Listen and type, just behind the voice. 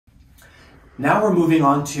Now we're moving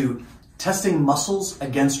on to testing muscles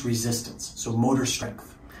against resistance, so motor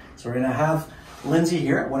strength. So we're gonna have Lindsay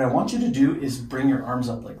here. What I want you to do is bring your arms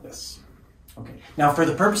up like this. Okay. Now for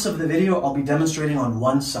the purpose of the video, I'll be demonstrating on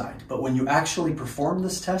one side, but when you actually perform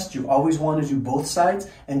this test, you always want to do both sides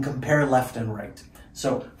and compare left and right.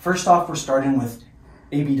 So first off, we're starting with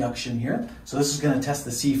Abduction here. So this is going to test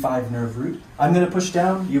the C5 nerve root. I'm going to push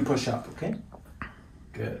down, you push up, okay?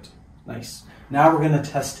 Good, nice. Now we're going to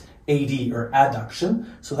test AD or Adduction.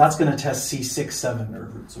 So that's going to test C6, 7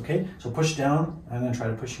 nerve roots, okay? So push down, I'm going to try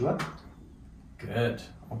to push you up. Good,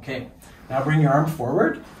 okay. Now bring your arm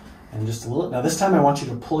forward and just a little. Now this time I want you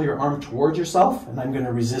to pull your arm towards yourself and I'm going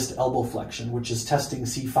to resist elbow flexion, which is testing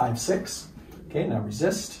C5, 6. Okay, now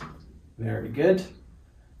resist. Very good.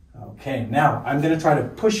 Okay, now I'm going to try to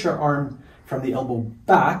push your arm from the elbow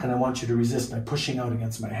back and I want you to resist by pushing out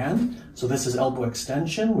against my hand. So this is elbow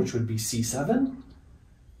extension, which would be C7.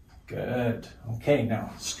 Good. Okay,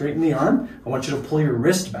 now straighten the arm. I want you to pull your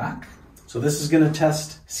wrist back. So this is going to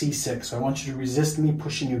test C6. So I want you to resist me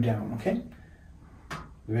pushing you down, okay?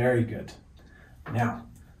 Very good. Now,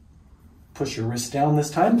 push your wrist down this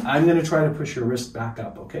time. I'm going to try to push your wrist back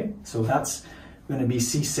up, okay? So that's going to be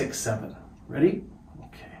C6, 7. Ready?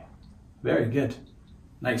 Okay. Very good.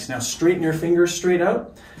 Nice. Now straighten your fingers straight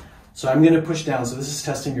out. So I'm going to push down. So this is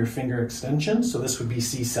testing your finger extension. So this would be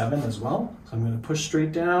C7 as well. So I'm going to push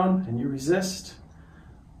straight down and you resist.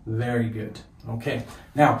 Very good. Okay.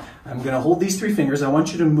 Now I'm going to hold these 3 fingers. I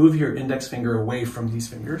want you to move your index finger away from these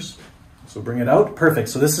fingers. So bring it out. Perfect.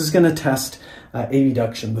 So this is going to test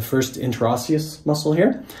abduction, the first interosseous muscle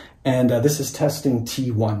here. And this is testing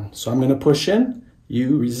T1. So I'm going to push in.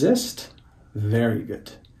 You resist. Very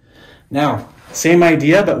good. Now, same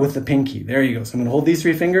idea, but with the pinky. There you go. So I'm going to hold these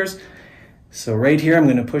 3 fingers. So right here, I'm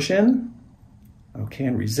going to push in. Okay,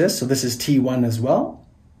 and resist. So this is T1 as well.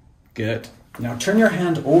 Good. Now turn your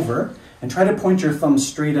hand over and try to point your thumb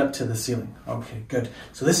straight up to the ceiling. Okay, good.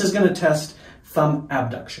 So this is going to test thumb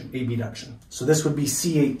abduction, abduction. So this would be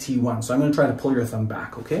C8, T1. So I'm going to try to pull your thumb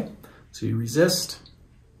back, okay? So you resist.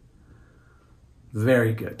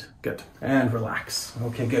 Very good, good. And relax.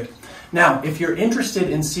 Okay, good. Now, if you're interested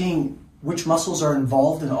in seeing which muscles are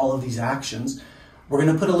involved in all of these actions, we're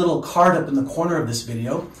going to put a little card up in the corner of this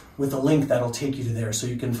video with a link that'll take you to there so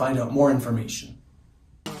you can find out more information.